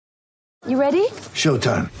You ready?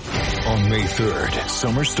 Showtime. On May 3rd,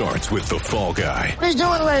 summer starts with The Fall Guy. Let's do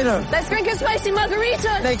it later. Let's drink a spicy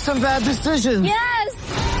margarita. Make some bad decisions.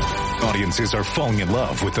 Yes. Audiences are falling in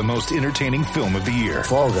love with the most entertaining film of the year.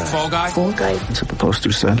 Fall Guy. Fall Guy? Fall Guy. That's what the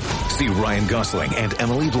poster said. See Ryan Gosling and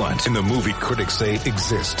Emily Blunt in the movie critics say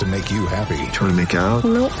exists to make you happy. Trying to make it out?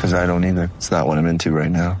 Nope. Because I don't either. It's not what I'm into right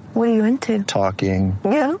now. What are you into? Talking.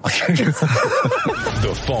 Yeah.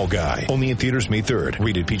 The Fall Guy. Only in theaters May 3rd.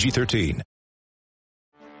 Rated PG-13.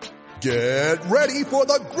 Get ready for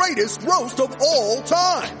the greatest roast of all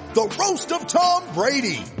time. The Roast of Tom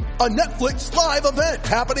Brady. A Netflix live event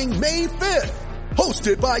happening May 5th.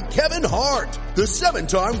 Hosted by Kevin Hart. The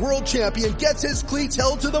 7-time world champion gets his cleats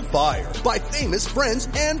held to the fire by famous friends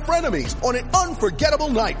and frenemies on an unforgettable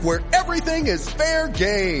night where everything is fair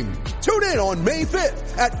game. Tune in on May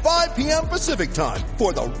 5th at 5 p.m. Pacific time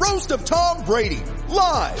for the Roast of Tom Brady.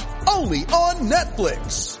 Live only on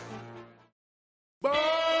Netflix.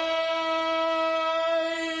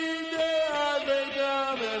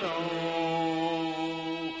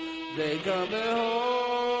 They coming home,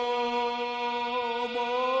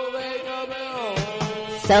 oh, they coming home.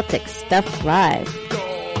 Celtic Stuff Live.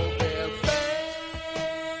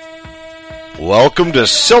 Welcome to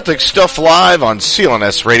Celtic Stuff Live on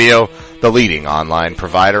CLNS Radio, the leading online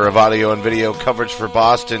provider of audio and video coverage for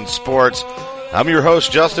Boston sports. I'm your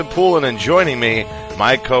host, Justin Poulin, and joining me,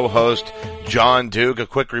 my co-host, John Duke. A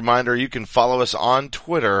quick reminder, you can follow us on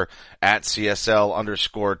Twitter at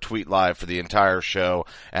CSL_tweet live for the entire show,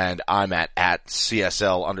 and I'm at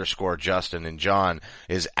CSL_Justin, and John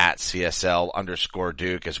is at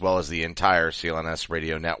CSL_Duke, as well as the entire CLNS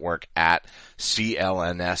Radio network at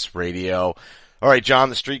CLNS Radio. All right, John,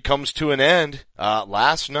 the streak comes to an end.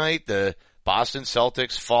 Last night, the Boston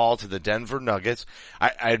Celtics fall to the Denver Nuggets.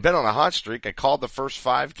 I had been on a hot streak. I called the first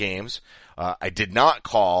 5 games. I did not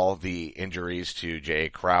call the injuries to Jay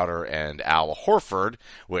Crowder and Al Horford,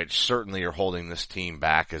 which certainly are holding this team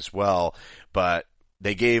back as well. But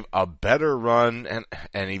they gave a better run,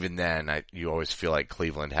 and even then, you always feel like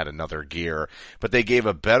Cleveland had another gear. But they gave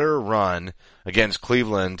a better run against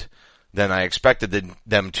Cleveland than I expected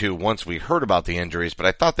them to once we heard about the injuries, but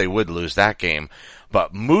I thought they would lose that game.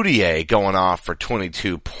 But Mudiay going off for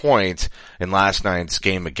 22 points in last night's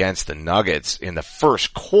game against the Nuggets in the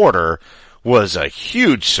first quarter was a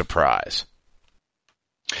huge surprise.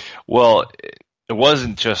 Well, it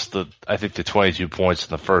wasn't just the 22 points in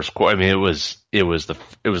the first quarter. I mean, it was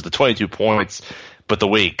the 22 points, but the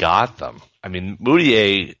way he got them. I mean,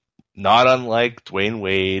 Mudiay, not unlike Dwayne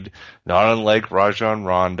Wade, not unlike Rajon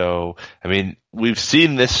Rondo. I mean, we've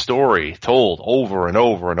seen this story told over and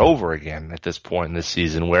over and over again at this point in this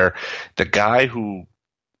season, where the guy who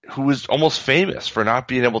is almost famous for not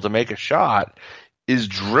being able to make a shot is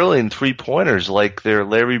drilling 3-pointers like they're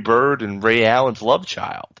Larry Bird and Ray Allen's love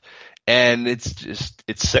child. And it's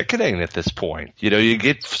sickening at this point. You know, you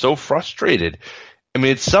get so frustrated. I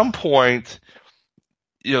mean, at some point,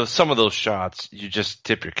 you know, some of those shots, you just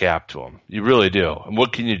tip your cap to them. You really do. And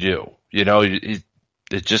what can you do? You know,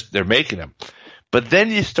 they're making them. But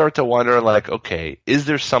then you start to wonder, like, okay, is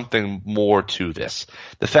there something more to this?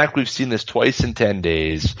 The fact we've seen this twice in 10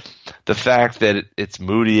 days, the fact that it's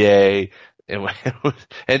Mudiay, and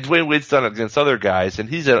Dwayne Wade's done it against other guys, and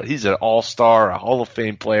he's an all-star, a Hall of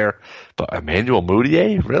Fame player, but Emmanuel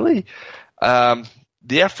Mudiay, really?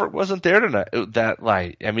 The effort wasn't there tonight, that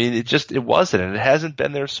night. I mean, it wasn't, and it hasn't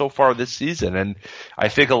been there so far this season. And I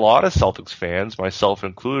think a lot of Celtics fans, myself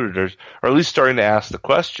included, are at least starting to ask the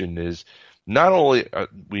question is, not only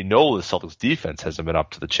we know the Celtics defense hasn't been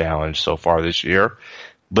up to the challenge so far this year,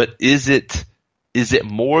 but is it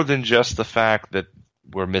more than just the fact that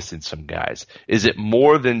we're missing some guys? Is it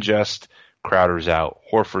more than just Crowder's out,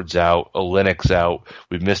 Horford's out, Olynyk's out?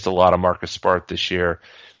 We've missed a lot of Marcus Smart this year.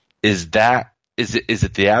 Is it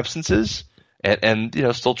the absences and you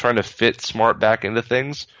know, still trying to fit Smart back into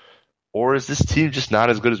things? Or is this team just not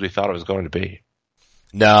as good as we thought it was going to be?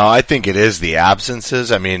 No, I think it is the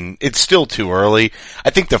absences. I mean, it's still too early. I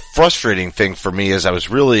think the frustrating thing for me is I was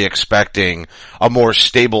really expecting a more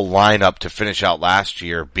stable lineup to finish out last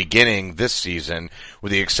year, beginning this season,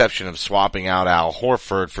 with the exception of swapping out Al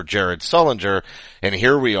Horford for Jared Sullinger. And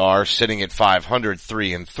here we are sitting at 500,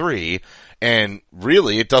 3-3. And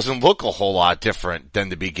really, it doesn't look a whole lot different than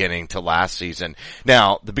the beginning to last season.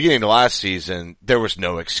 Now, the beginning to last season, there was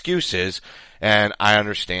no excuses. And I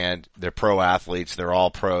understand they're pro athletes. They're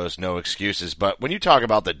all pros, no excuses. But when you talk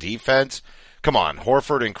about the defense, come on,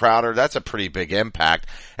 Horford and Crowder, that's a pretty big impact.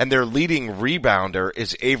 And their leading rebounder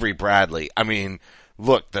is Avery Bradley. I mean,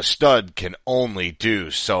 look, the stud can only do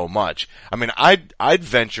so much. I mean, I'd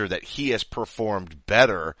venture that he has performed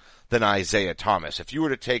better than Isaiah Thomas. If you were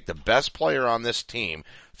to take the best player on this team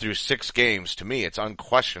through 6 games, to me, it's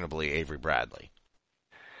unquestionably Avery Bradley.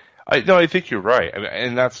 I think you're right. I mean,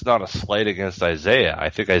 and that's not a slight against Isaiah. I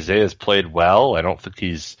think Isaiah's played well. I don't think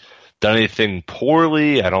he's done anything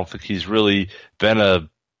poorly. I don't think he's really been a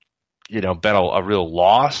real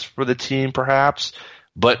loss for the team, perhaps.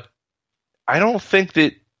 But I don't think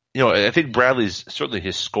that, I think Bradley's certainly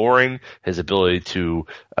his scoring, his ability to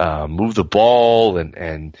move the ball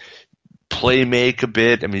and play make a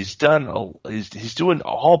bit. I mean, he's doing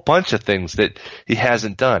a whole bunch of things that he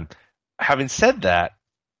hasn't done. Having said that,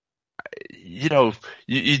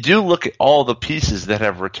 you do look at all the pieces that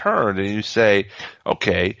have returned and you say,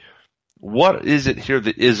 okay, what is it here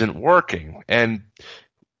that isn't working? And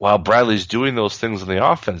while Bradley's doing those things on the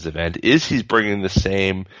offensive end, is he bringing the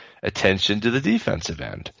same attention to the defensive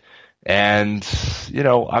end? And,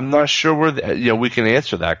 I'm not sure we can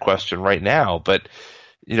answer that question right now, but,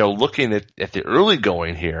 looking at the early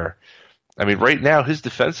going here, I mean, right now his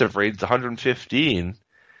defensive rate is 115.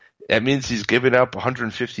 That means he's giving up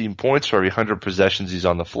 115 points for every 100 possessions he's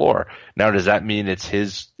on the floor. Now, does that mean it's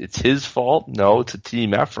his fault? No, it's a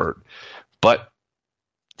team effort. But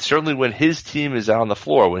certainly when his team is out on the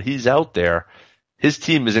floor, when he's out there, his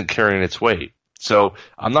team isn't carrying its weight. So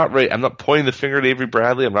I'm not pointing the finger at Avery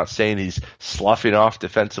Bradley. I'm not saying he's sloughing off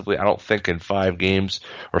defensively. I don't think in 5 games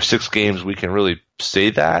or 6 games we can really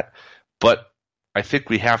say that. But I think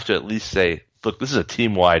we have to at least say, look, this is a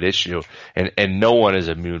team-wide issue, and no one is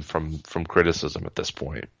immune from criticism at this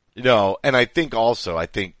point. And I think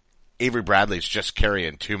Avery Bradley's just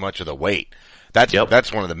carrying too much of the weight. That's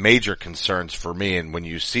one of the major concerns for me. And when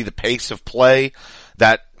you see the pace of play,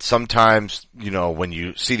 that sometimes, when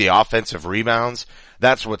you see the offensive rebounds,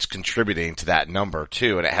 that's what's contributing to that number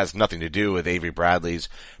too. And it has nothing to do with Avery Bradley's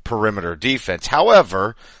perimeter defense.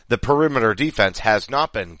 However, the perimeter defense has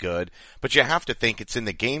not been good, but you have to think it's in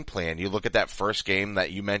the game plan. You look at that first game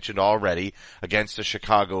that you mentioned already against the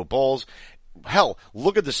Chicago Bulls. Hell,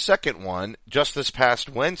 look at the second one just this past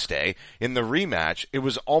Wednesday in the rematch. It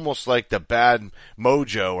was almost like the bad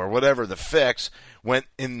mojo or whatever, the fix, went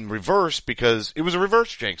in reverse because it was a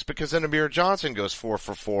reverse jinx because then Amir Johnson goes 4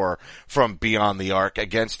 for 4 from beyond the arc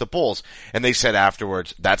against the Bulls. And they said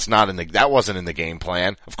afterwards, that wasn't in the game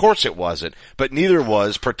plan. Of course it wasn't, but neither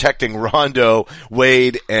was protecting Rondo,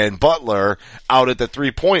 Wade, and Butler out at the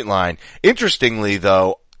 3-point line. Interestingly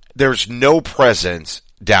though, there's no presence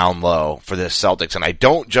down low for the Celtics, and I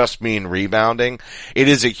don't just mean rebounding. It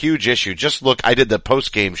is a huge issue. Just look, I did the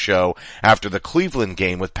post-game show after the Cleveland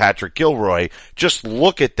game with Patrick Gilroy. Just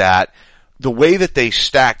look at that. The way that they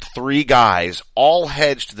stacked 3 guys, all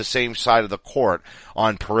hedged to the same side of the court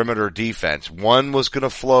on perimeter defense. One was going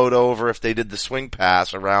to float over if they did the swing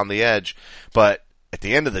pass around the edge, but at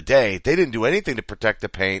the end of the day, they didn't do anything to protect the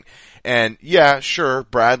paint. And yeah, sure,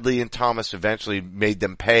 Bradley and Thomas eventually made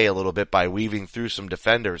them pay a little bit by weaving through some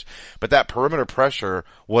defenders. But that perimeter pressure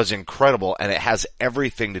was incredible, and it has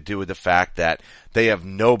everything to do with the fact that they have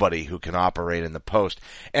nobody who can operate in the post.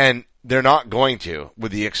 And they're not going to,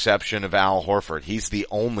 with the exception of Al Horford. He's the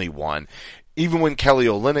only one. Even when Kelly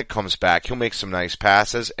Olynyk comes back, he'll make some nice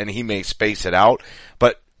passes, and he may space it out,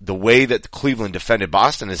 but the way that Cleveland defended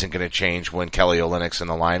Boston isn't going to change when Kelly Olynyk's in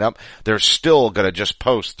the lineup. They're still going to just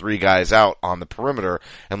post 3 guys out on the perimeter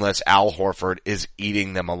unless Al Horford is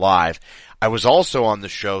eating them alive. I was also on the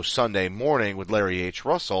show Sunday morning with Larry H.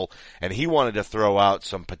 Russell, and he wanted to throw out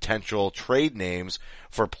some potential trade names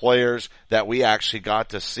for players that we actually got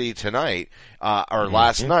to see tonight, or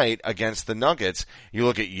last night against the Nuggets. You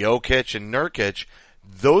look at Jokic and Nurkic,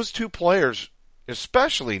 those 2 players,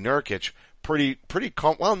 especially Nurkic,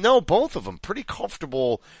 both of them pretty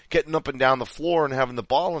comfortable getting up and down the floor and having the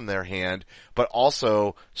ball in their hand, but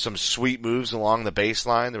also some sweet moves along the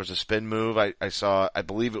baseline. There was a spin move I saw, I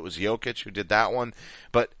believe it was Jokic who did that one.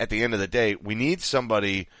 But at the end of the day, we need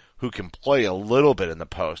somebody who can play a little bit in the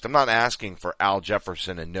post. I'm not asking for Al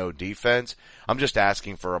Jefferson and no defense. I'm just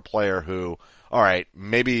asking for a player who, all right,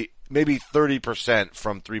 maybe 30%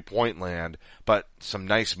 from 3-point land, but some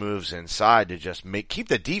nice moves inside to just keep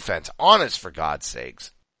the defense honest, for God's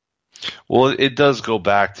sakes. Well, it does go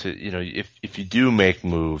back to, if you do make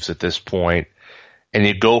moves at this point and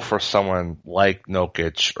you go for someone like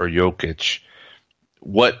Nurkic or Jokic,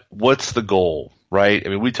 what's the goal, right? I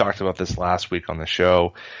mean, we talked about this last week on the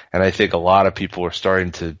show, and I think a lot of people are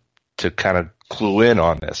starting to kind of clue in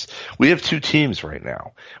on this. We have 2 teams right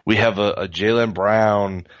now. We have a Jaylen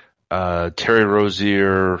Brown, Terry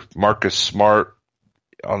Rozier, Marcus Smart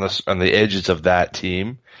on the edges of that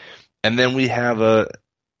team. And then we have an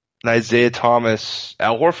Isaiah Thomas,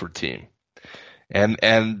 Al Horford team.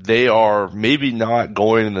 And they are maybe not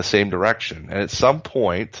going in the same direction. And at some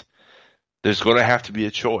point, there's going to have to be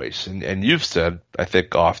a choice. And you've said, I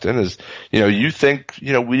think often is, you think,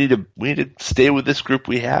 we need to stay with this group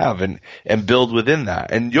we have and build within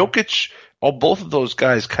that. And Jokic, both of those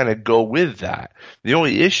guys kind of go with that. The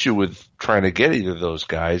only issue with trying to get either of those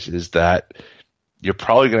guys is that you're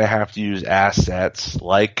probably going to have to use assets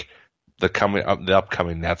like the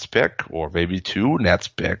upcoming Nets pick, or maybe 2 Nets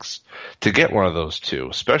picks to get one of those 2,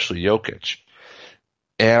 especially Jokic.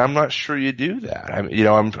 And I'm not sure you do that.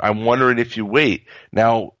 I'm wondering if you wait.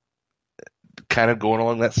 Now, kind of going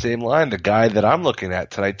along that same line, the guy that I'm looking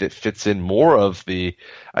at tonight that fits in more of the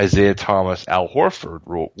Isaiah Thomas, Al Horford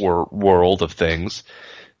world of things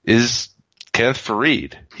is Kenneth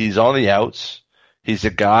Faried. He's on the outs. He's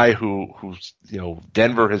a guy who's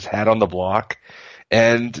Denver has had on the block.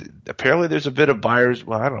 And apparently there's a bit of buyer's,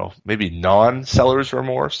 maybe non-seller's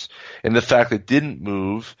remorse in the fact that didn't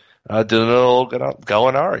move Danilo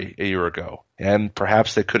Gallinari a year ago. And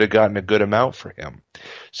perhaps they could have gotten a good amount for him.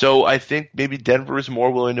 So I think maybe Denver is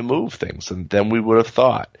more willing to move things than we would have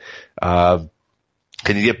thought. Can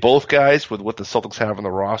you get both guys with what the Celtics have on the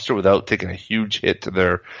roster without taking a huge hit to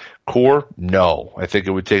their core? No. I think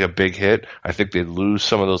it would take a big hit. I think they'd lose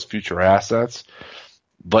some of those future assets.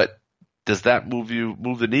 But does that move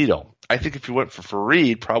the needle? I think if you went for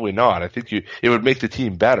Faried, probably not. I think it would make the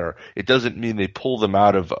team better. It doesn't mean they pull them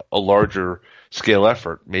out of a larger scale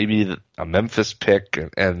effort. Maybe a Memphis pick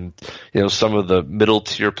and some of the middle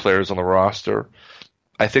tier players on the roster.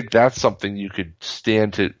 I think that's something you could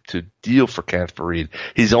stand to deal for Kenneth Faried.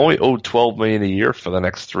 He's only owed $12 million a year for the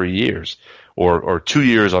next 3 years, or 2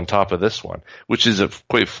 years on top of this one, which is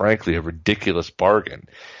quite frankly a ridiculous bargain.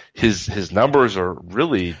 His numbers are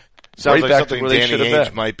really sounds right like back something to where they Danny should have Ainge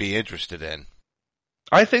been. might be interested in.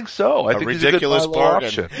 I think so. I think ridiculous he's a good buy low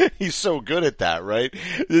bargain. option. He's so good at that, right?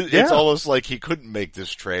 It's almost like he couldn't make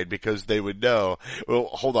this trade because they would know, well,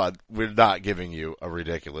 hold on, we're not giving you a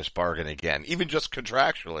ridiculous bargain again. Even just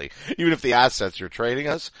contractually. Even if the assets you're trading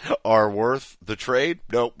us are worth the trade,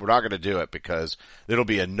 nope, we're not going to do it because it'll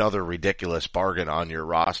be another ridiculous bargain on your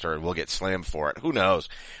roster and we'll get slammed for it. Who knows?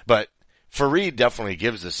 But Faried definitely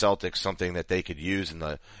gives the Celtics something that they could use in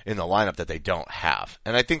the lineup that they don't have.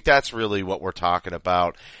 And I think that's really what we're talking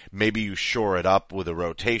about. Maybe you shore it up with a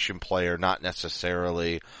rotation player, not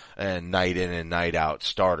necessarily a night in and night out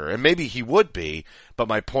starter. And maybe he would be, but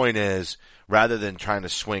my point is, rather than trying to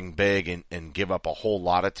swing big and give up a whole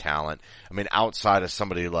lot of talent, I mean, outside of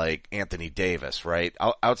somebody like Anthony Davis, right?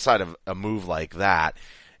 Outside of a move like that,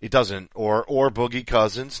 it doesn't, or Boogie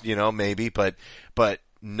Cousins, maybe, but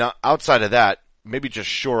not outside of that, maybe just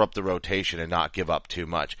shore up the rotation and not give up too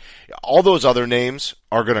much. All those other names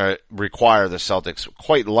are going to require the Celtics,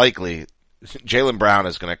 quite likely, Jaylen Brown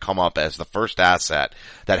is going to come up as the first asset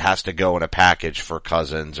that has to go in a package for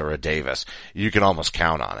Cousins or a Davis. You can almost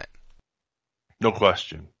count on it. No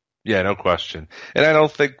question. Yeah, no question. And I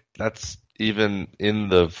don't think that's even in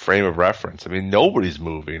the frame of reference. I mean, nobody's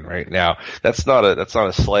moving right now. That's not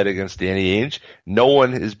a slight against Danny Ainge. No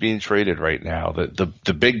one is being traded right now.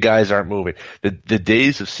 The big guys aren't moving. The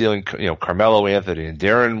days of seeing, Carmelo Anthony and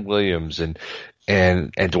Darren Williams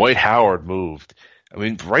and Dwight Howard moved. I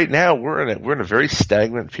mean, right now we're in a very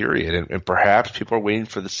stagnant period, and perhaps people are waiting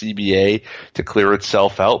for the CBA to clear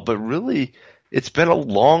itself out, but really it's been a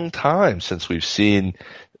long time since we've seen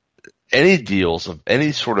any deals of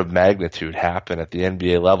any sort of magnitude happen at the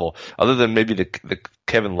NBA level, other than maybe the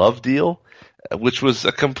Kevin Love deal, which was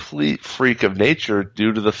a complete freak of nature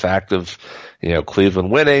due to the fact of,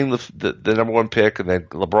 Cleveland winning the number 1 pick and then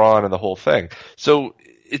LeBron and the whole thing. So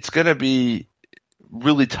it's going to be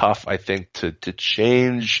really tough, I think, to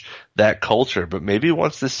change that culture. But maybe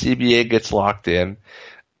once the CBA gets locked in,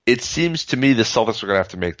 it seems to me the Celtics are going to have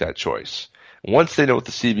to make that choice. Once they know what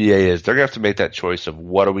the CBA is, they're going to have to make that choice of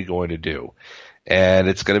what are we going to do. And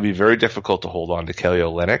it's going to be very difficult to hold on to Kelly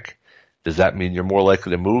Olynyk. Does that mean you're more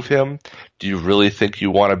likely to move him? Do you really think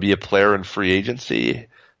you want to be a player in free agency?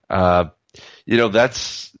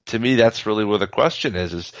 To me, that's really where the question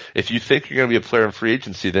is if you think you're going to be a player in free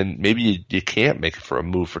agency, then maybe you can't make it for a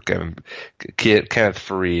move for Kenneth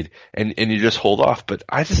Faried and you just hold off. But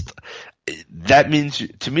that means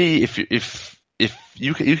to me, if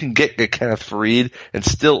you can get Kenneth Faried and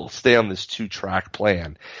still stay on this 2-track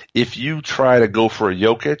plan. If you try to go for a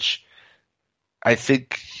Jokic, I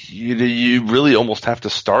think you really almost have to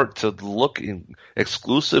start to look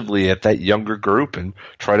exclusively at that younger group and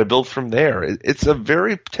try to build from there. It's a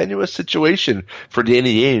very tenuous situation for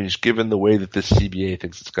Danny Ainge, given the way that this CBA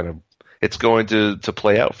thinks it's going to it's going to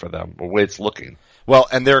play out for them, the way it's looking. Well,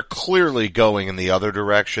 and they're clearly going in the other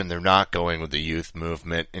direction. They're not going with the youth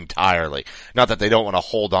movement entirely. Not that they don't want to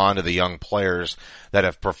hold on to the young players that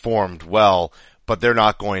have performed well, but they're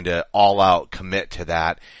not going to all out commit to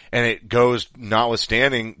that. And it goes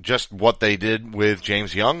notwithstanding just what they did with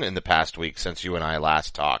James Young in the past week since you and I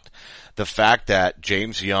last talked. The fact that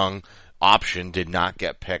James Young option did not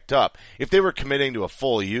get picked up. If they were committing to a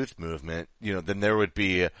full youth movement, then there would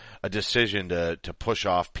be a decision to push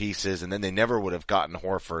off pieces, and then they never would have gotten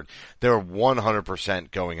Horford. They're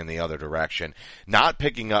 100% going in the other direction. Not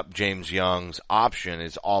picking up James Young's option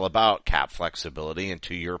is all about cap flexibility, and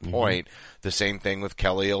to your point, the same thing with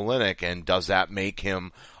Kelly Olynyk, and does that make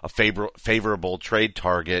him a favorable trade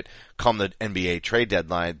target come the NBA trade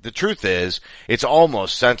deadline? The truth is, it's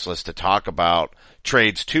almost senseless to talk about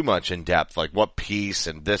trades too much in depth, like what piece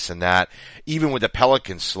and this and that. Even with the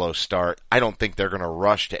Pelicans' slow start, I don't think they're going to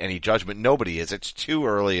rush to any judgment. Nobody is. It's too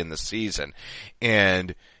early in the season.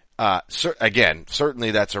 And again,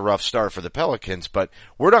 certainly that's a rough start for the Pelicans, but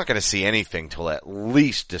we're not going to see anything till at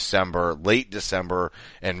least December, late December,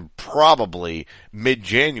 and probably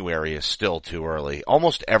mid-January is still too early.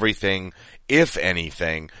 Almost everything, if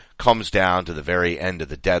anything, comes down to the very end of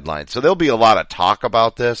the deadline. So there'll be a lot of talk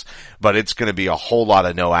about this, but it's going to be a whole lot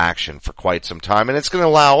of no action for quite some time, and it's going to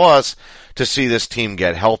allow us to see this team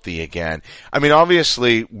get healthy again. I mean,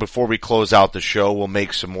 obviously, before we close out the show, we'll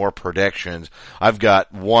make some more predictions. I've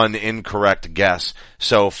got one incorrect guess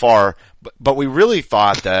so far, but we really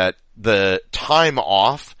thought that the time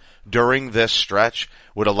off during this stretch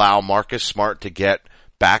would allow Marcus Smart to get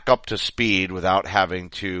back up to speed without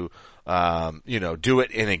having to do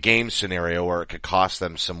it in a game scenario where it could cost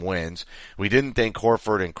them some wins. We didn't think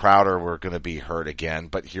Horford and Crowder were going to be hurt again,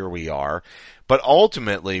 but here we are. But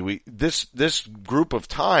ultimately, this group of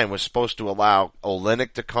time was supposed to allow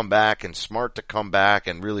Olynyk to come back and Smart to come back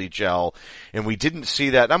and really gel, and we didn't see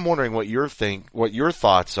that. And I'm wondering what your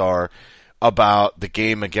thoughts are about the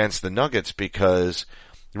game against the Nuggets, because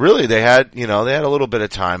really they had a little bit of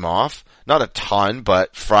time off, not a ton,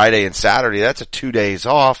 but Friday and Saturday, that's 2 days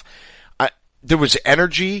off. There was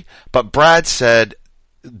energy, but Brad said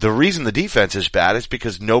the reason the defense is bad is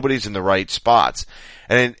because nobody's in the right spots.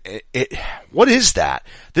 And what is that?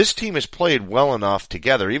 This team has played well enough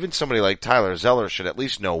together. Even somebody like Tyler Zeller should at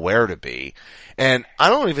least know where to be. And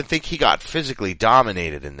I don't even think he got physically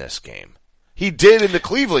dominated in this game. He did in the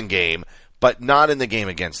Cleveland game, but not in the game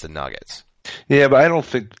against the Nuggets. Yeah, but I don't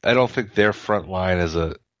think their front line is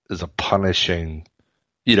a punishing,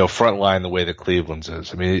 front line the way that Cleveland's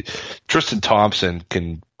is. I mean, Tristan Thompson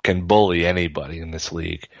can bully anybody in this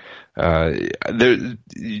league. Nurkic,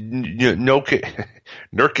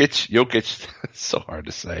 Jokic, so hard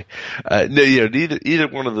to say. Neither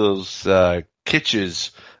one of those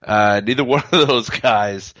Kitches, neither one of those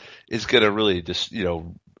guys is going to really just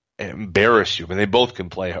embarrass you. I mean, they both can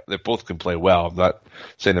play well. I'm not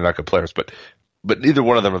saying they're not good players, but neither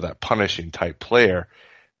one of them are that punishing type player.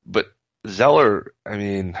 But Zeller, I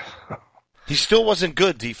mean, he still wasn't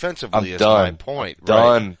good defensively. My point.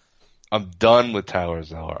 I'm done with Tyler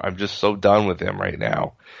Zeller. I'm just so done with him right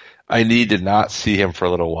now. I need to not see him for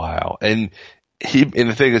a little while. And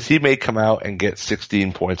the thing is, he may come out and get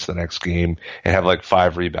 16 points the next game and have like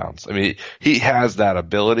 5 rebounds. I mean, he has that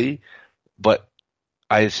ability, but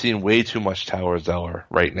I've seen way too much Tyler Zeller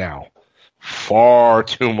right now. Far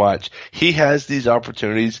too much. He has these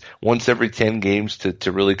opportunities once every 10 games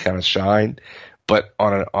to really kind of shine, but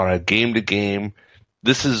on a game to game,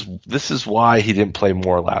 this is why he didn't play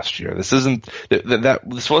more last year. This isn't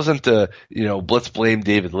this wasn't let's blame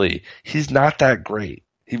David Lee. He's not that great.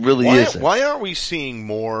 He really isn't. Why aren't we seeing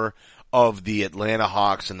more of the Atlanta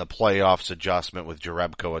Hawks in the playoffs adjustment with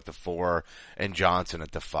Jerebko at the 4 and Johnson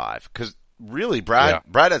at the 5? Because really, Brad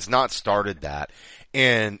has not started that.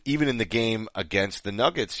 And even in the game against the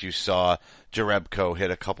Nuggets, you saw Jerebko hit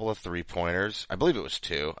a couple of 3-pointers. I believe it was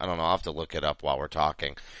 2. I don't know. I'll have to look it up while we're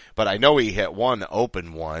talking. But I know he hit one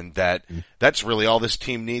open one. That's really all this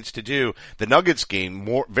team needs to do. The Nuggets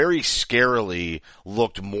game very scarily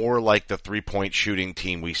looked more like the 3-point shooting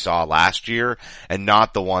team we saw last year and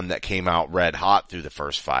not the one that came out red hot through the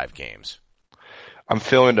first 5 games. I'm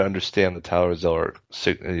failing to understand the Tyler Zeller,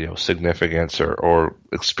 significance or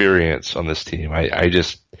experience on this team. I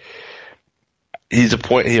just, he's a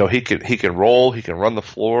point, he can roll, he can run the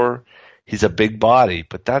floor. He's a big body,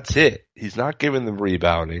 but that's it. He's not giving them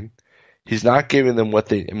rebounding. He's not giving them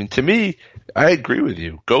to me, I agree with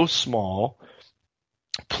you. Go small,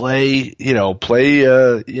 play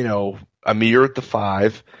Amir at the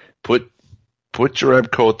 5, put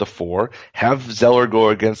Jerebko at the 4, have Zeller go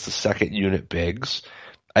against the second unit bigs.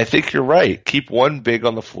 I think you're right. Keep one big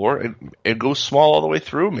on the floor and go small all the way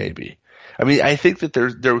through, maybe. I mean, I think that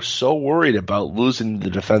they're so worried about losing the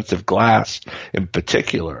defensive glass in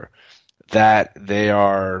particular that they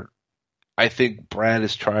are. I think Brad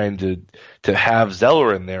is trying to have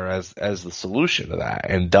Zeller in there as the solution to that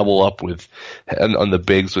and double up with on the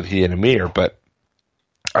bigs with he and Amir. But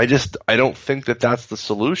I don't think that that's the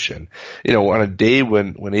solution. You know, on a day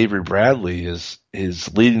when Avery Bradley is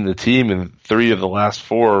leading the team in 3 of the last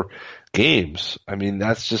 4 games, I mean,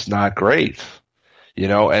 that's just not great. You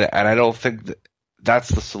know, and I don't think that's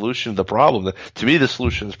the solution to the problem. To me, the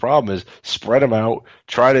solution to the problem is spread them out,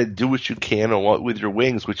 try to do what you can with your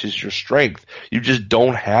wings, which is your strength. You just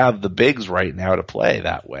don't have the bigs right now to play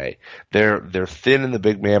that way. They're thin in the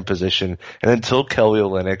big man position, and until Kelly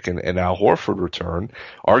Olynyk and Al Horford return,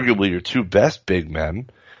 arguably your 2 best big men,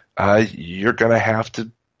 you're going to have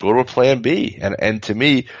to go to a plan B. And to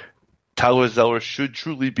me, Tyler Zeller should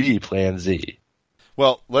truly be plan Z.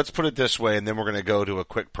 Well, let's put it this way, and then we're going to go to a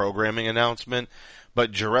quick programming announcement.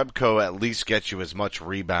 But Jerebko at least gets you as much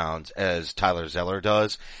rebounds as Tyler Zeller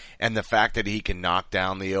does. And the fact that he can knock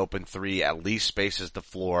down the open 3 at least spaces the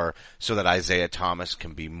floor so that Isaiah Thomas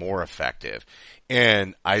can be more effective.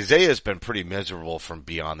 And Isaiah's been pretty miserable from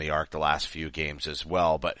beyond the arc the last few games as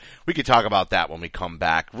well. But we can talk about that when we come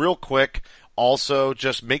back. Real quick, also,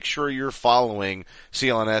 just make sure you're following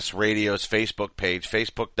CLNS Radio's Facebook page,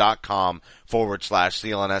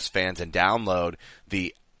 facebook.com/CLNS fans, and download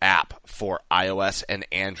the app for iOS and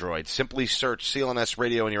Android. Simply search CLNS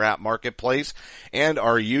Radio in your app marketplace and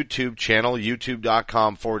our YouTube channel,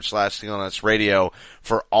 youtube.com/CLNS Radio,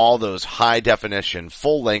 for all those high definition,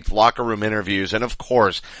 full length locker room interviews. And of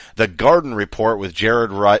course, the Garden Report with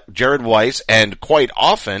Jared Weiss, and quite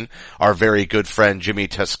often our very good friend Jimmy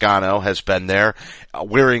Toscano has been there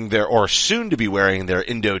wearing their, or soon to be wearing their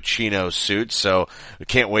Indochino suits. So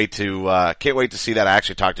can't wait to see that. I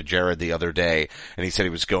actually talked to Jared the other day and he said he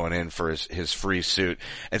was going in for his free suit.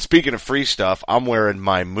 And speaking of free stuff, I'm wearing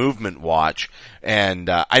my Movement watch, and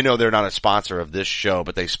I know they're not a sponsor of this show,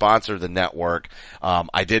 but they sponsor the network.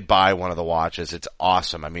 I did buy one of the watches. It's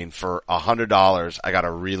awesome. I mean, for $100, I got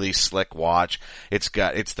a really slick watch. It's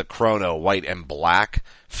the Chrono white and black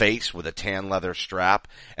face with a tan leather strap.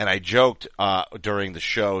 And I joked during the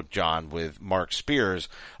show, John, with Mark Spears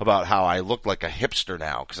about how I look like a hipster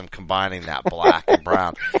now because I'm combining that black and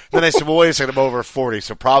brown. Then I said, well, wait a second, I'm over 40,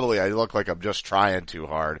 so probably I look like I'm just trying too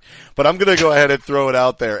hard. But I'm going to go ahead and throw it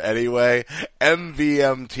out there anyway.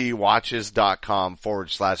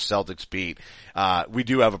 MVMTwatches.com/Celtics Beat. We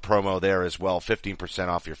do have a promo there as well, 15%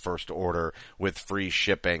 off your first order with free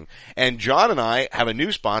shipping. And John and I have a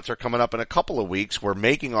new sponsor coming up in a couple of weeks. We're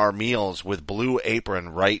making our meals with Blue Apron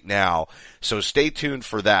right now. So stay tuned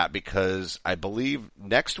for that, because I believe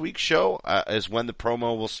next week's show is when the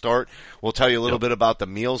promo will start. We'll tell you a little bit about the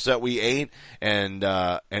meals that we ate, and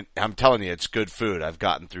I'm telling you, it's good food. I've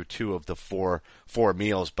gotten through 2 of the four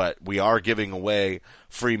meals, but we are giving away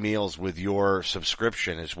free meals with your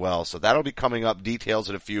subscription as well. So that'll be coming up, details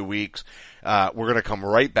in a few weeks. We're going to come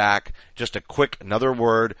right back. Just a quick another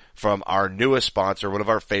word from our newest sponsor, one of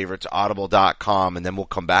our favorites, Audible.com, and then we'll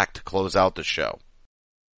come back to close out the show.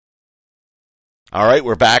 All right,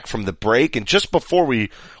 we're back from the break, and just before we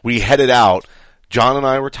headed out, John and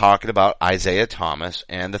I were talking about Isaiah Thomas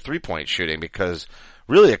and the three-point shooting, because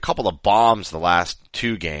really a couple of bombs the last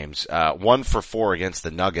 2 games, 1 for 4 against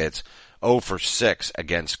the Nuggets, 0 for 6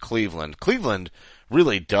 against Cleveland. Cleveland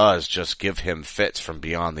really does just give him fits from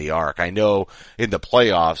beyond the arc. I know in the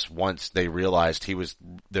playoffs, once they realized he was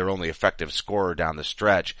their only effective scorer down the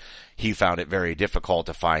stretch, he found it very difficult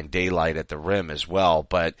to find daylight at the rim as well.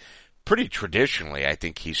 But pretty traditionally, I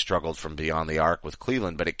think he struggled from beyond the arc with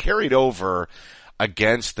Cleveland, but it carried over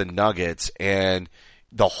against the Nuggets, and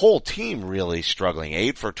the whole team really struggling.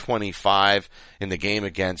 8 for 25 in the game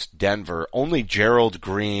against Denver. Only Gerald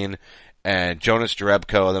Green and Jonas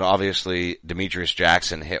Jerebko, and then obviously Demetrius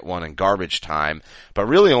Jackson hit one in garbage time. But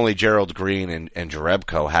really only Gerald Green and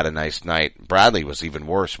Jerebko had a nice night. Bradley was even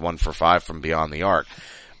worse, 1 for 5 from beyond the arc.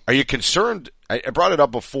 Are you concerned? I brought it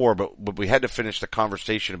up before, but we had to finish the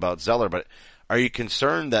conversation about Zeller. But are you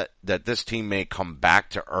concerned that this team may come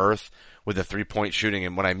back to earth with the three-point shooting?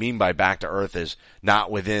 And what I mean by back to earth is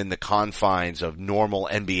not within the confines of normal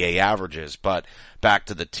NBA averages, but back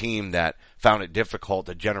to the team that found it difficult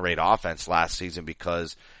to generate offense last season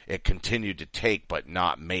because it continued to take but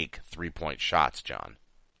not make three-point shots, John.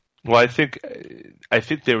 Well, I think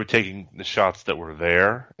they were taking the shots that were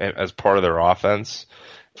there as part of their offense.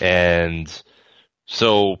 And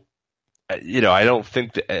so I don't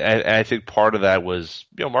think that, and I think part of that was,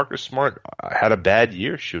 Marcus Smart had a bad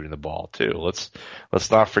year shooting the ball too.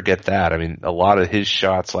 Let's not forget that. I mean, a lot of his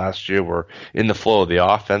shots last year were in the flow of the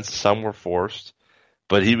offense. Some were forced,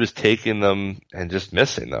 but he was taking them and just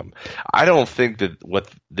missing them. I don't think that what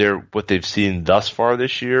they've seen thus far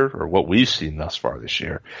this year, or what we've seen thus far this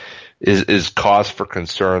year, is cause for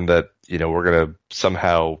concern that, we're going to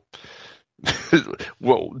somehow,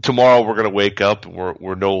 well, tomorrow we're going to wake up and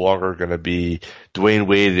we're no longer going to be Dwayne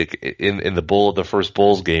Wade in the first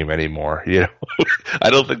Bulls game anymore. I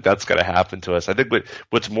don't think that's going to happen to us. I think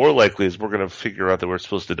what's more likely is we're going to figure out that we're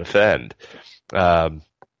supposed to defend. And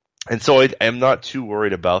so I'm not too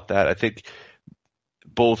worried about that. I think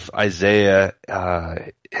both Isaiah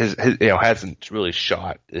hasn't really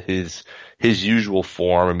shot his usual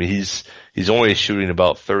form. I mean, he's only shooting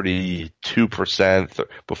about 32%.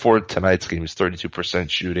 Before tonight's game, he's 32%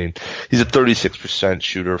 shooting. He's a 36%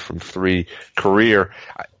 shooter from three career.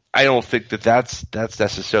 I don't think that's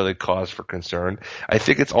necessarily cause for concern. I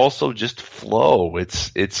think it's also just flow.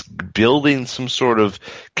 It's building some sort of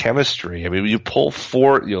chemistry. I mean, when you pull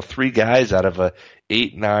three guys out of a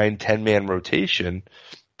 8, 9, 10-man rotation,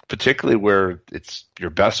 particularly where it's your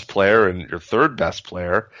best player and your third best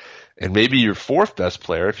player, and maybe your fourth best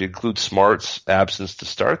player, if you include Smart's absence to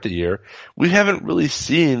start the year, we haven't really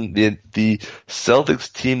seen the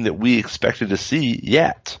Celtics team that we expected to see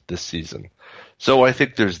yet this season. So I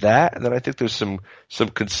think there's that, and then I think there's some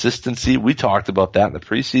consistency. We talked about that in the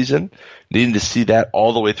preseason, needing to see that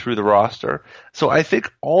all the way through the roster. So I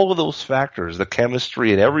think all of those factors, the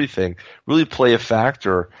chemistry and everything, really play a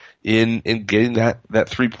factor in getting that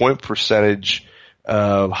 3-point percentage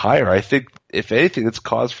higher. I think, if anything, it's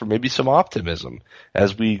cause for maybe some optimism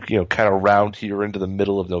as we kind of round here into the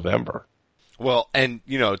middle of November. Well, and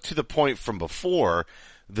to the point from before,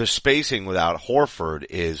 the spacing without Horford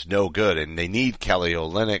is no good, and they need Kelly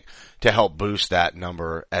Olynyk to help boost that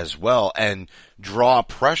number as well and draw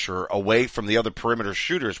pressure away from the other perimeter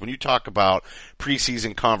shooters. When you talk about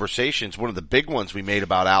preseason conversations, one of the big ones we made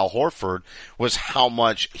about Al Horford was how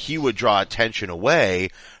much he would draw attention away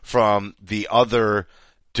from the other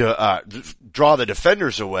draw the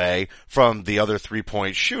defenders away from the other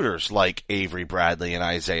 3-point shooters like Avery Bradley and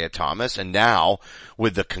Isaiah Thomas. And now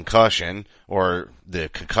with the concussion or the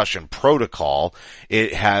concussion protocol,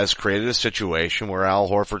 it has created a situation where Al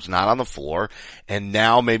Horford's not on the floor, and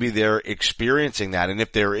now maybe they're experiencing that. And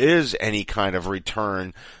if there is any kind of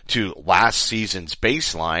return to last season's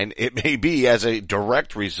baseline, it may be as a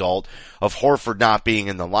direct result of Horford not being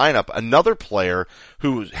in the lineup. Another player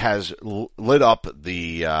who has lit up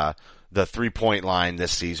the 3-point line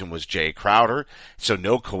this season was Jay Crowder. So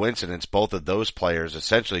no coincidence, both of those players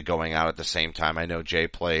essentially going out at the same time. I know Jay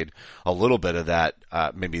played a little bit of that,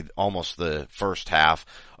 maybe almost the first half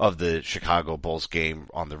of the Chicago Bulls game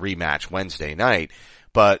on the rematch Wednesday night.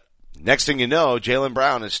 But next thing you know, Jaylen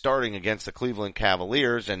Brown is starting against the Cleveland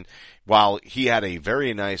Cavaliers, and while he had a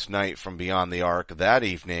very nice night from beyond the arc that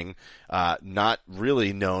evening, not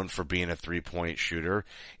really known for being a 3-point shooter,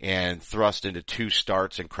 and thrust into 2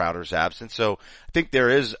 starts in Crowder's absence. So I think there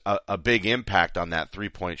is a big impact on that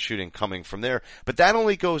 3-point shooting coming from there. But that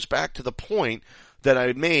only goes back to the point that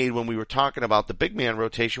I made when we were talking about the big man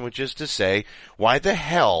rotation, which is to say, why the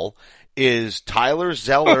hell is Tyler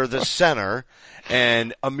Zeller the center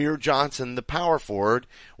and Amir Johnson the power forward?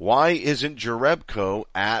 Why isn't Jerebko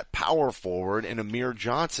at power forward and Amir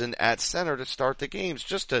Johnson at center to start the games,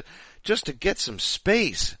 just to get some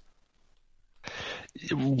space?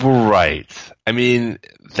 Right. I mean,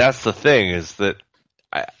 that's the thing, is that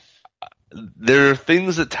there are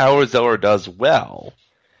things that Tyler Zeller does well,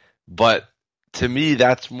 but to me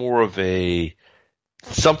that's more of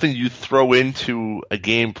something you throw into a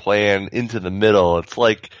game plan into the middle. It's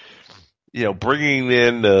like, bringing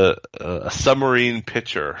in a submarine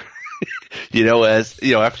pitcher,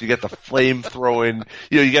 after you get the flame throwing,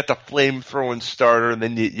 you get the flame throwing starter, and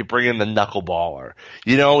then you bring in the knuckleballer.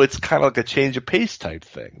 It's kind of like a change of pace type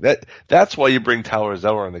thing. That's why you bring Tyler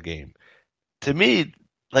Zeller in the game. To me,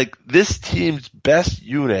 like, this team's best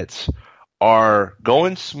units are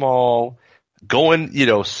going small,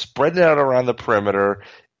 spreading out around the perimeter,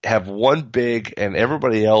 have one big, and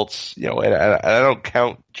everybody else, and I don't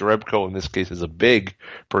count Jerebko in this case as a big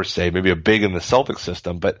per se, maybe a big in the Celtics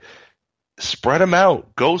system, but spread them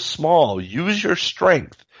out, go small, use your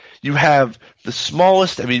strength. You have the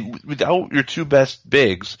smallest, without your 2 best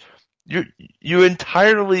bigs, you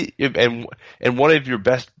entirely, and one of your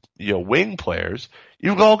best, wing players,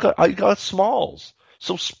 you got smalls.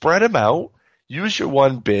 So spread them out. Use your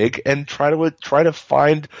one big and try to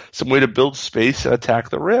find some way to build space and attack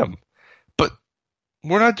the rim. But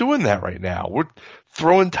we're not doing that right now. We're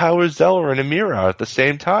throwing Tyler Zeller and Amir out at the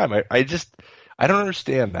same time. I don't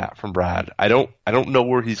understand that from Brad. I don't know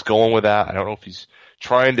where he's going with that. I don't know if he's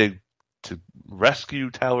trying to rescue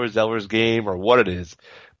Tyler Zeller's game or what it is,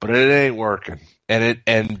 but it ain't working.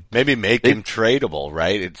 And maybe make him tradable,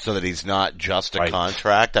 right? So that he's not just a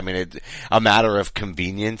contract. I mean, it's a matter of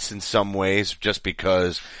convenience in some ways, just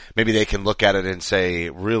because maybe they can look at it and say,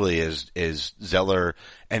 really, is Zeller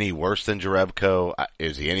any worse than Jerebko?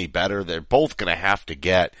 Is he any better? They're both going to have to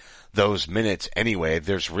get those minutes anyway.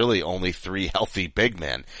 There's really only 3 healthy big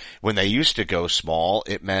men. When they used to go small,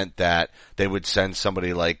 it meant that they would send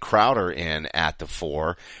somebody like Crowder in at the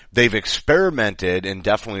 4. They've experimented, and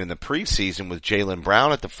definitely in the preseason, with Jaylen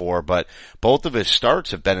Brown at the 4, but both of his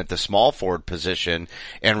starts have been at the small forward position,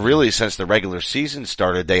 and really since the regular season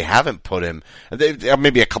started, they haven't put him,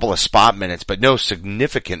 maybe a couple of spot minutes, but no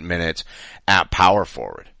significant minutes at power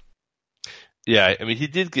forward. Yeah, I mean, he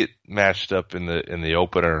did get matched up in the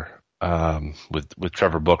opener with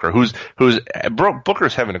Trevor Booker,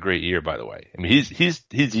 Booker's having a great year, by the way. I mean, he's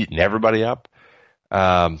eating everybody up.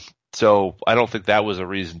 So I don't think that was a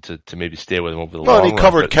reason to maybe stay with him over the long run. Well, he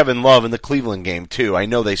covered Kevin Love in the Cleveland game too. I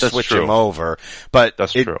know they switch him over, but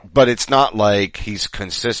that's true. But it's not like he's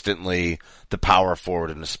consistently the power forward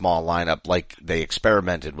in a small lineup like they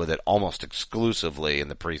experimented with it almost exclusively in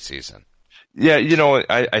the preseason. Yeah, you know,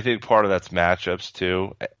 I think part of that's matchups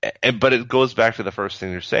too, but it goes back to the first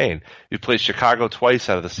thing you're saying. You play Chicago twice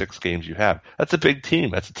out of the 6 games you have. That's a big team.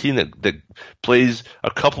 That's a team that plays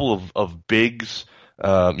a couple of bigs,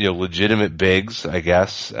 legitimate bigs, I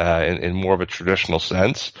guess, in more of a traditional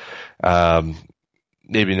sense.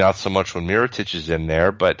 Maybe not so much when Mirotic is in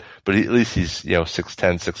there, but at least he's 6'10",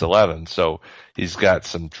 6'11", so he's got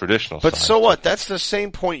some traditional. But so what? That's the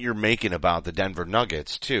same point you're making about the Denver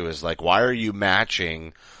Nuggets too. Is like, why are you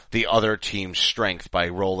matching the other team's strength by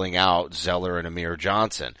rolling out Zeller and Amir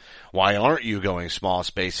Johnson? Why aren't you going small,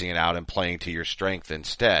 spacing it out, and playing to your strength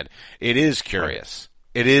instead? It is curious.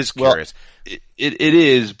 It is curious. Well, it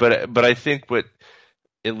is, but I think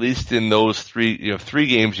at least in those 3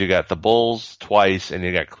 games, you got the Bulls twice and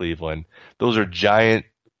you got Cleveland. Those are giant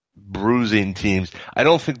bruising teams. I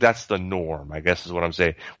don't think that's the norm, I guess is what I'm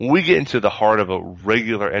saying. When we get into the heart of a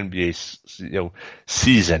regular NBA,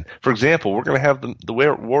 season, for example, we're going to have the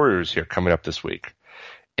Warriors here coming up this week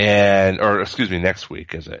next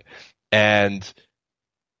week, is it? And,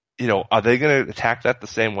 are they going to attack that the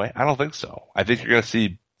same way? I don't think so. I think you're going to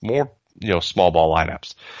see more, small ball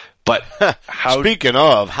lineups. But speaking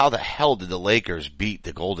of, how the hell did the Lakers beat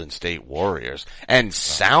the Golden State Warriors? And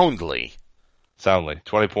soundly.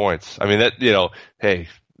 20 points. I mean, hey,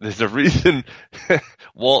 there's a reason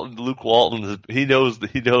Luke Walton, he knows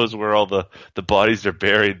where all the bodies are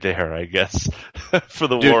buried there, I guess, for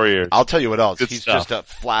the Warriors. I'll tell you what else. He's stuff. Just a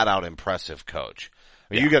flat out impressive coach.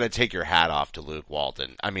 I mean, you got to take your hat off to Luke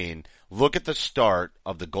Walton. I mean, look at the start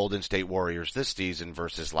of the Golden State Warriors this season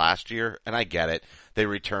versus last year, and I get it. They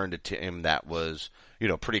returned a team that was,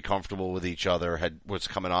 pretty comfortable with each other, was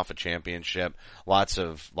coming off a championship, lots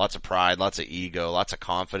of pride, lots of ego, lots of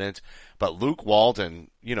confidence. But Luke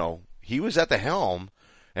Walton, he was at the helm,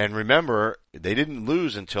 and remember, they didn't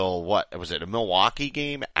lose until a Milwaukee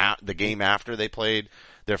game, the game after they played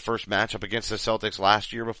their first matchup against the Celtics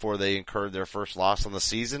last year before they incurred their first loss on the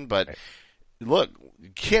season. But look,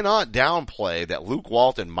 you cannot downplay that Luke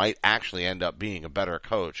Walton might actually end up being a better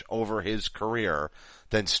coach over his career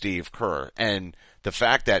than Steve Kerr. And the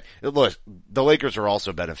fact that, look, the Lakers are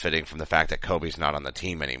also benefiting from the fact that Kobe's not on the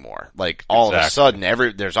team anymore. Like, all of a sudden,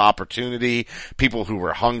 there's opportunity. People who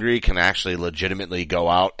were hungry can actually legitimately go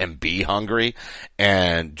out and be hungry.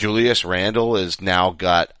 And Julius Randle has now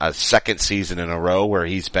got a second season in a row where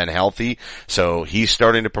he's been healthy. So he's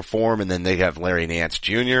starting to perform. And then they have Larry Nance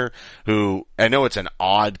Jr., who, I know it's an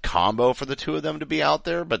odd combo for the two of them to be out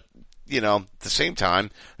there, but, at the same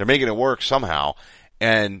time, they're making it work somehow.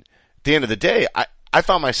 And at the end of the day, I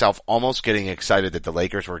found myself almost getting excited that the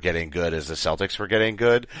Lakers were getting good as the Celtics were getting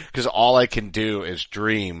good, because all I can do is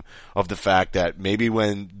dream of the fact that maybe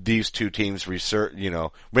when these two teams maybe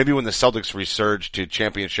when the Celtics resurge to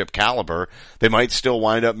championship caliber, they might still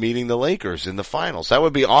wind up meeting the Lakers in the finals. That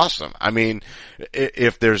would be awesome. I mean,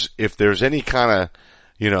 if there's any kind of,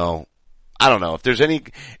 I don't know, if there's any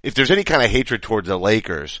kind of hatred towards the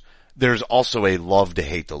Lakers, there's also a love to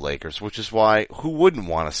hate the Lakers, which is why who wouldn't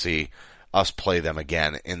want to see us play them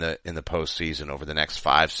again in the postseason over the next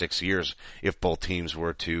 5-6 years if both teams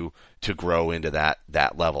were to grow into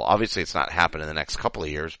that level. Obviously, it's not happening in the next couple of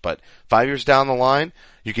years, but 5 years down the line,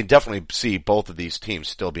 you can definitely see both of these teams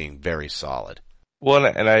still being very solid. Well,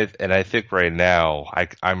 and I think right now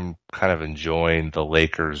I'm kind of enjoying the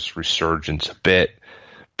Lakers' resurgence a bit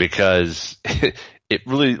because it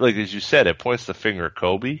really, like as you said, it points the finger at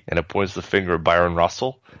Kobe and it points the finger at Byron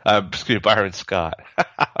Scott,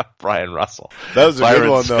 Brian Russell. That was a Byron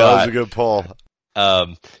good one, Scott. though. That was a good pull.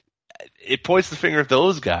 It points the finger at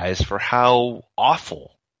those guys for how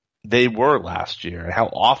awful they were last year and how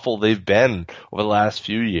awful they've been over the last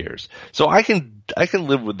few years. So I can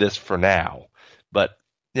live with this for now. But,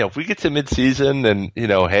 if we get to midseason and,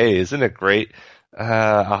 hey, isn't it great?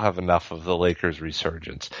 I'll have enough of the Lakers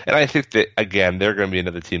resurgence. And I think that, again, they're going to be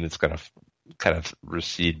another team that's going to kind of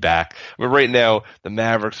recede back. I mean, right now, the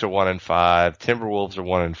Mavericks are 1-5, Timberwolves are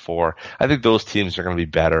 1-4. I think those teams are going to be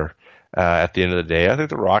better at the end of the day. I think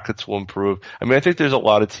the Rockets will improve. I mean, I think there's a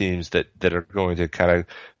lot of teams that are going to kind of,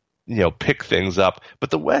 pick things up. But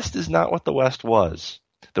the West is not what the West was.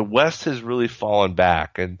 The West has really fallen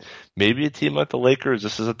back, and maybe a team like the Lakers,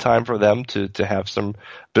 this is a time for them to have some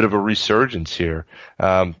bit of a resurgence here.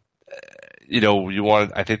 I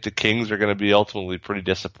think the Kings are going to be ultimately pretty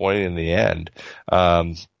disappointing in the end.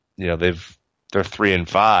 They're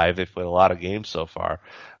 3-5. They've played a lot of games so far,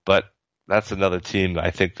 but that's another team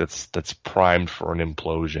I think that's primed for an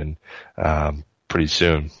implosion. Pretty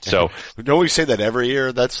soon. So don't we say that every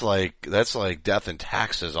year? That's like death and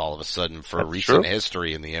taxes all of a sudden for recent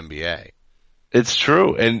history in the NBA. It's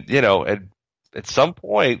true. And at some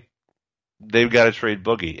point they've got to trade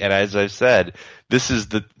Boogie. And as I said, this is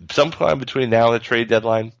sometime between now and the trade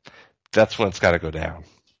deadline, that's when it's got to go down.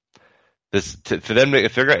 For them,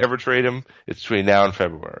 if they're going to ever trade him, it's between now and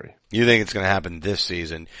February. You think it's going to happen this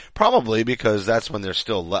season? Probably, because that's when there's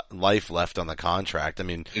still life left on the contract. I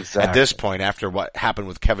mean, exactly. At this point, after what happened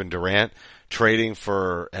with Kevin Durant, trading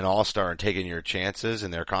for an all-star and taking your chances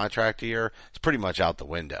in their contract year, it's pretty much out the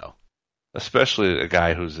window. Especially a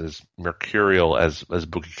guy who's as mercurial as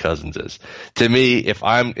Boogie Cousins is. To me, if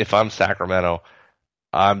I'm Sacramento,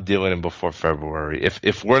 I'm dealing him before February.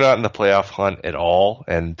 If we're not in the playoff hunt at all,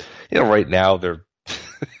 and right now they're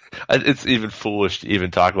it's even foolish to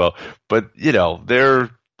even talk about, but they're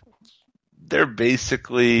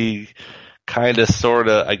basically kind of sort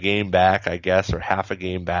of a game back, I guess, or half a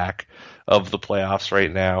game back of the playoffs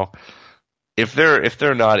right now. If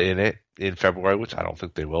they're not in it in February, which I don't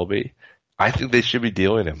think they will be, I think they should be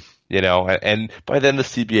dealing him. And by then the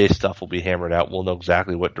CBA stuff will be hammered out. We'll know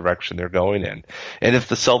exactly what direction they're going in. And if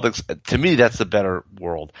the Celtics, to me, that's the better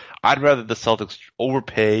world. I'd rather the Celtics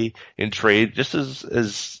overpay in trade, just as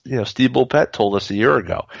Steve Bulpett told us a year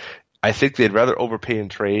ago. I think they'd rather overpay in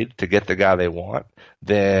trade to get the guy they want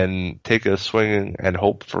than take a swing and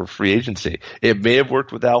hope for free agency. It may have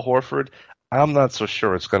worked with Al Horford. I'm not so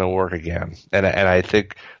sure it's going to work again. And I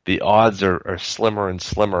think the odds are slimmer and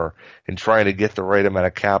slimmer in trying to get the right amount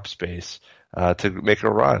of cap space to make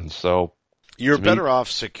a run. So you're better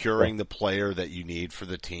off securing the player that you need for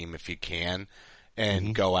the team if you can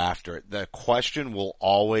and go after it. The question will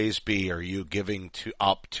always be, are you giving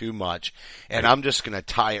up too much? And I'm just going to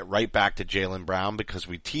tie it right back to Jaylen Brown because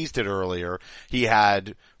we teased it earlier. He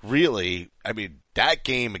had that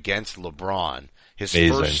game against LeBron, his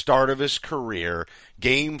first start of his career,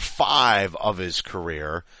 game 5 of his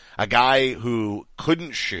career, a guy who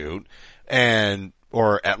couldn't shoot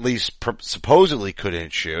or at least supposedly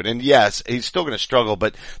couldn't shoot. And yes, he's still going to struggle,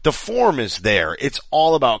 but the form is there. It's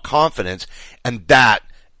all about confidence, and that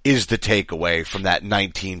is the takeaway from that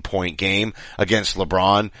 19-point game against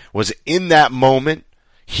LeBron. Was in that moment,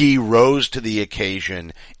 he rose to the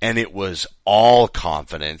occasion, and it was all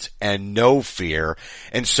confidence and no fear.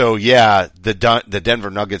 And so, yeah, the Denver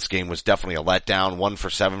Nuggets game was definitely a letdown. 1 for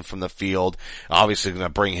 7 from the field. Obviously going to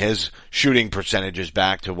bring his shooting percentages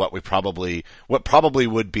back to what probably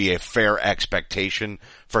would be a fair expectation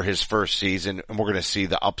for his first season. And we're going to see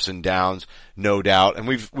the ups and downs, no doubt. And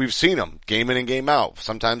we've seen him game in and game out.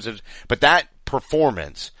 Sometimes but that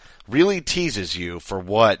performance really teases you for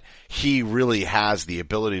what he really has the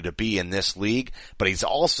ability to be in this league, but he's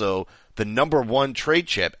also the number 1 trade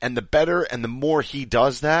chip, and the better and the more he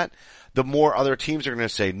does that, the more other teams are going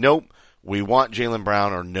to say, nope, we want Jaylen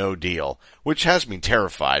Brown or no deal, which has me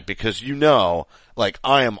terrified because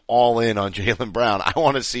I am all in on Jaylen Brown. I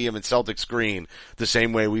want to see him in Celtics green the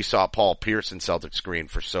same way we saw Paul Pierce in Celtics green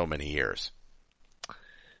for so many years.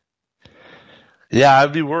 Yeah,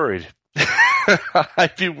 I'd be worried.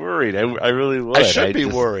 I'd be worried. I really would. I should be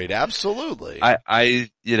worried. Absolutely.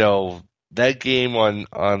 That game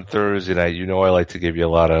on Thursday night, I like to give you a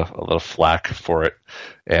little flack for it,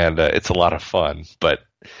 and it's a lot of fun. But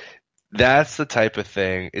that's the type of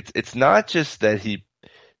thing. It's not just that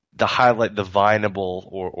the highlight, the Vineable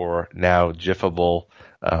or now GIFable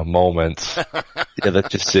moments that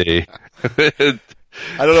you see.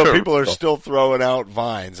 I don't know. People are still throwing out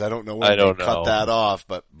vines. I don't know when they cut that off,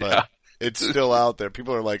 but yeah. It's still out there.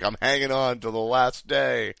 People are like, I'm hanging on till the last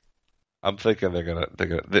day. I'm thinking they're gonna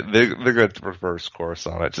reverse course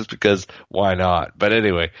on it just because why not? But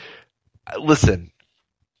anyway, listen,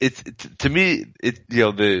 to me,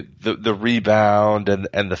 the rebound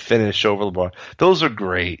and the finish over LeBron, those are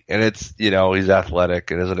great, and it's, he's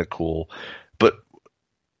athletic, and isn't it cool? But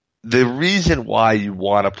the reason why you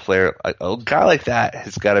want a player, a guy like that,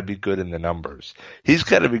 has got to be good in the numbers. He's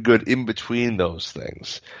got to be good in between those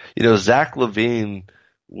things. Zach LaVine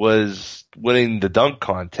was winning the dunk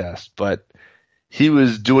contest, but he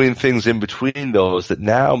was doing things in between those that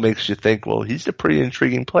now makes you think, well, he's a pretty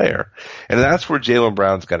intriguing player. And that's where Jaylen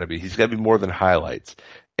Brown's got to be. He's got to be more than highlights.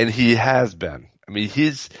 And he has been. I mean,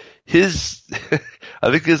 his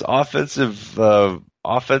I think his offensive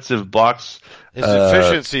blocks. His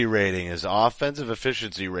offensive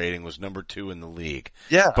efficiency rating was number 2 in the league.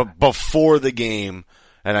 Yeah. But before the game,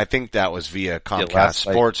 and I think that was via Comcast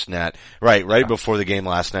Sportsnet, right before the game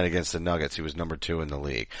last night against the Nuggets, he was number 2 in the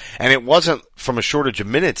league. And it wasn't from a shortage of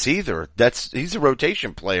minutes either. He's a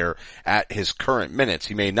rotation player at his current minutes.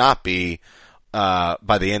 He may not be,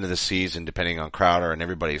 by the end of the season, depending on Crowder and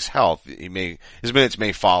everybody's health. His minutes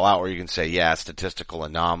may fall out, where you can say, yeah, statistical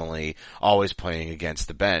anomaly, always playing against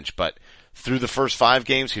the bench, but through the first 5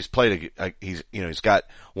 games, he's played. He's got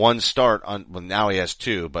 1 start on. Well, now he has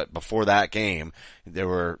 2, but before that game,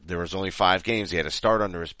 there was only 5 games. He had a start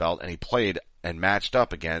under his belt, and he played and matched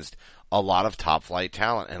up against a lot of top flight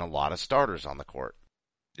talent and a lot of starters on the court.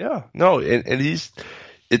 Yeah, no, and it's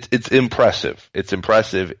impressive. It's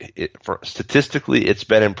impressive. Statistically, it's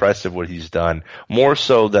been impressive what he's done, more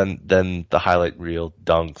so than the highlight reel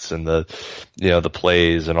dunks and the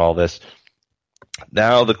plays and all this.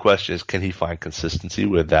 Now the question is, can he find consistency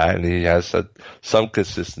with that? And he has some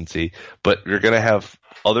consistency, but you're going to have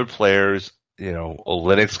other players.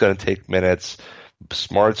 Olynyk's going to take minutes.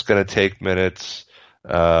 Smart's going to take minutes.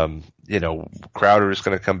 Crowder is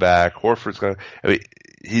going to come back. Horford's going to.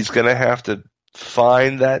 He's going to have to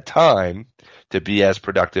find that time to be as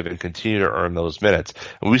productive and continue to earn those minutes.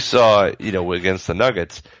 And we saw, against the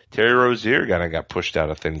Nuggets, Terry Rozier kind of got pushed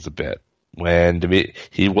out of things a bit when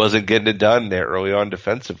he wasn't getting it done there early on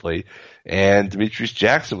defensively, and Demetrius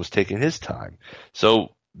Jackson was taking his time.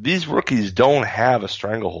 So these rookies don't have a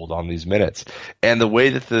stranglehold on these minutes. And the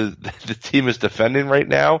way that the team is defending right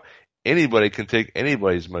now, anybody can take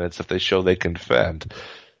anybody's minutes if they show they can defend.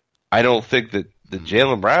 I don't think that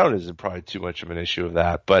Jaylen Brown isn't probably too much of an issue of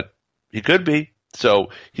that, but he could be.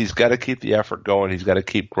 So he's got to keep the effort going. He's got to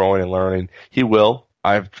keep growing and learning. He will.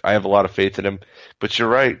 I have a lot of faith in him. But you're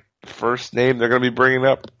right. First name they're going to be bringing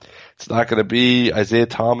up, it's not going to be Isaiah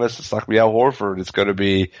Thomas. It's not going to be Al Horford. It's going to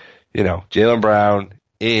be, Jaylen Brown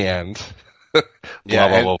and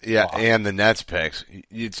and the Nets picks.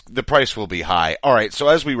 The price will be high. All right. So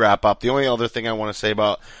as we wrap up, the only other thing I want to say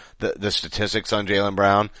about the statistics on Jaylen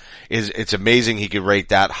Brown is it's amazing he could rate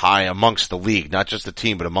that high amongst the league, not just the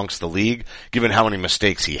team, but amongst the league, given how many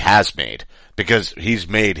mistakes he has made, because he's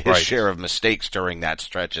made his share of mistakes during that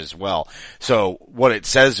stretch as well. So what it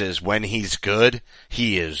says is when he's good,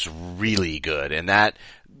 he is really good, and that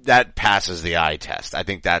passes the eye test. I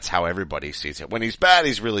think that's how everybody sees it. When he's bad,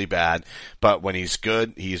 he's really bad, but when he's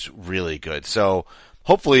good, he's really good. So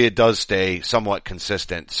hopefully it does stay somewhat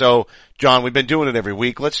consistent. So, John, we've been doing it every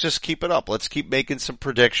week. Let's just keep it up. Let's keep making some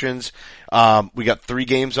predictions. We got 3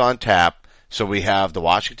 games on tap. So we have the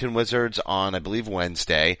Washington Wizards on, I believe,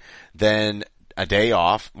 Wednesday. Then a day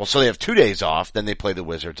off. Well, so they have 2 days off. Then they play the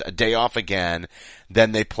Wizards. A day off again.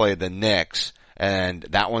 Then they play the Knicks. And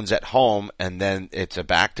that one's at home, and then it's a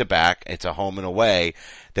back-to-back. It's a home and away.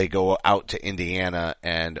 They go out to Indiana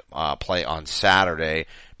and play on Saturday.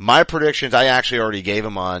 My predictions, I actually already gave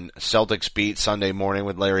them on Celtics beat Sunday morning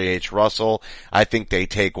with Larry H. Russell. I think they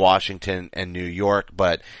take Washington and New York,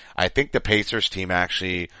 but I think the Pacers team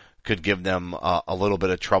actually could give them a little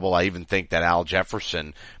bit of trouble. I even think that Al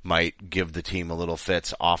Jefferson might give the team a little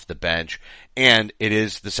fits off the bench. And it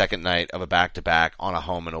is the second night of a back-to-back on a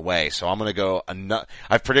home and away. So I'm going to go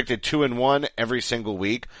I've predicted 2-1 every single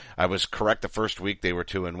week. I was correct the first week they were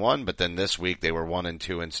 2-1, but then this week they were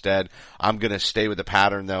 1-2 instead. I'm going to stay with the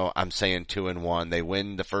pattern though. I'm saying 2-1. They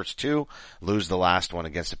win the first 2, lose the last one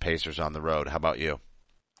against the Pacers on the road. How about you?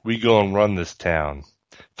 We go and run this town.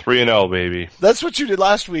 3-0, baby. That's what you did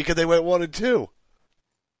last week, and they went 1-2.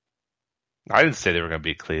 I didn't say they were going to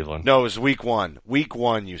beat Cleveland. No, it was week 1. Week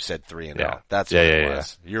 1, you said 3-0. Yeah. That's what it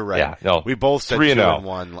was. You're right. Yeah, no, we both said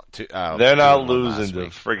 3-0. 2-1. They're not losing to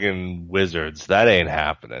friggin' Wizards. That ain't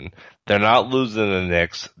happening. They're not losing to the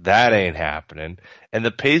Knicks. That ain't happening. And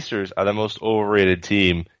the Pacers are the most overrated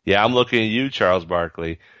team. Yeah, I'm looking at you, Charles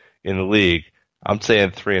Barkley, in the league. I'm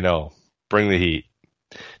saying 3-0. Bring the heat.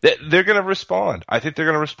 They're going to respond. I think they're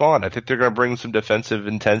going to respond. I think they're going to bring some defensive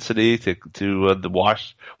intensity to the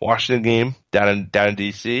Washington game down in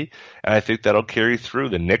DC, and I think that'll carry through.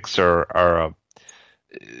 The Knicks are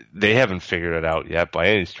they haven't figured it out yet by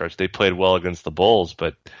any stretch. They played well against the Bulls,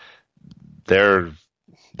 but they're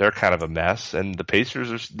kind of a mess. And the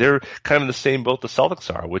Pacers they're kind of in the same boat the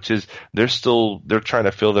Celtics are, which is they're trying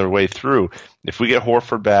to feel their way through. If we get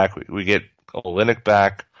Horford back, we get Olynyk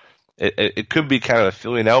back. It could be kind of a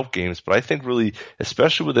filling out games, but I think really,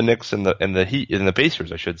 especially with the Knicks and the Heat and the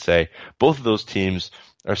Pacers, I should say, both of those teams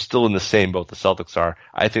are still in the same boat the Celtics are.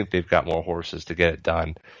 I think they've got more horses to get it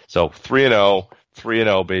done. So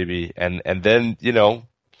 3-0, baby, and then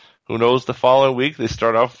who knows? The following week they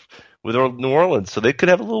start off with New Orleans, so they could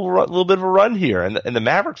have a little bit of a run here, and the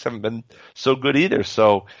Mavericks haven't been so good either.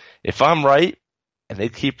 So if I'm right, and they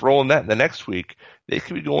keep rolling that in the next week, they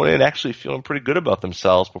could be going in actually feeling pretty good about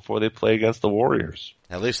themselves before they play against the Warriors.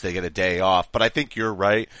 At least they get a day off. But I think you're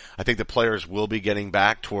right. I think the players will be getting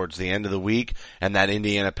back towards the end of the week and that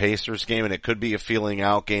Indiana Pacers game, and it could be a feeling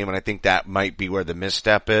out game, and I think that might be where the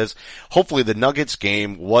misstep is. Hopefully the Nuggets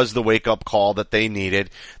game was the wake-up call that they needed.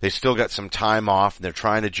 They still got some time off, and they're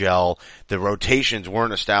trying to gel. The rotations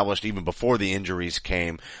weren't established even before the injuries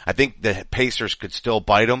came. I think the Pacers could still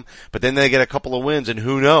bite them, but then they get a couple of wins, and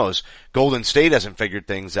who knows? Golden State hasn't figured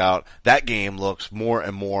things out. That game looks more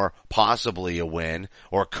and more possibly a win,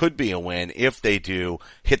 or could be a win if they do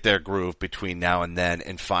hit their groove between now and then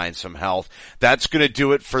and find some health. That's going to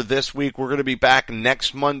do it for this week. We're going to be back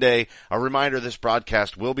next Monday. A reminder, this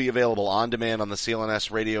broadcast will be available on demand on the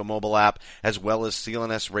CLNS Radio mobile app as well as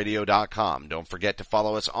clnsradio.com. Don't forget to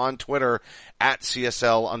follow us on Twitter at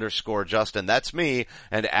CSL_Justin. That's me.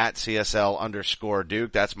 And at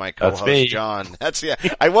CSL_Duke. That's my co-host, John.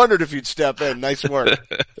 I wondered if you'd step in. Nice work.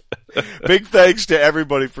 Big thanks to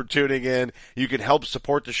everybody for tuning in. You can help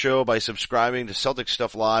support the show by subscribing to Celtic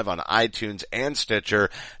Stuff Live on iTunes and Stitcher.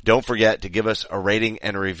 Don't forget to give us a rating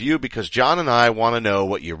and a review, because John and I want to know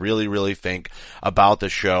what you really, really think about the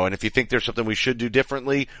show. And if you think there's something we should do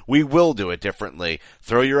differently, we will do it differently.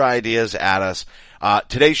 Throw your ideas at us.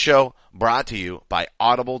 Today's show brought to you by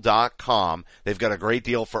Audible.com. They've got a great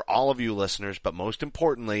deal for all of you listeners, but most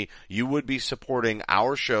importantly, you would be supporting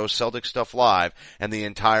our show, Celtic Stuff Live, and the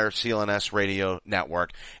entire CLNS Radio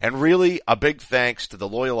network. And really, a big thanks to the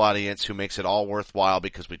loyal audience who makes it all worthwhile,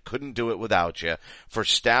 because we couldn't do it without you. For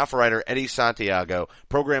staff writer Eddie Santiago,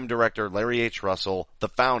 program director Larry H. Russell, the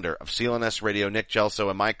founder of CLNS Radio, Nick Gelso,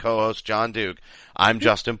 and my co-host, John Duke, I'm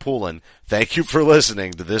Justin Poulin. Thank you for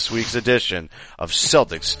listening to this week's edition of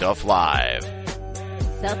Celtic Stuff Live.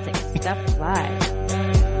 Celtic Stuff Live.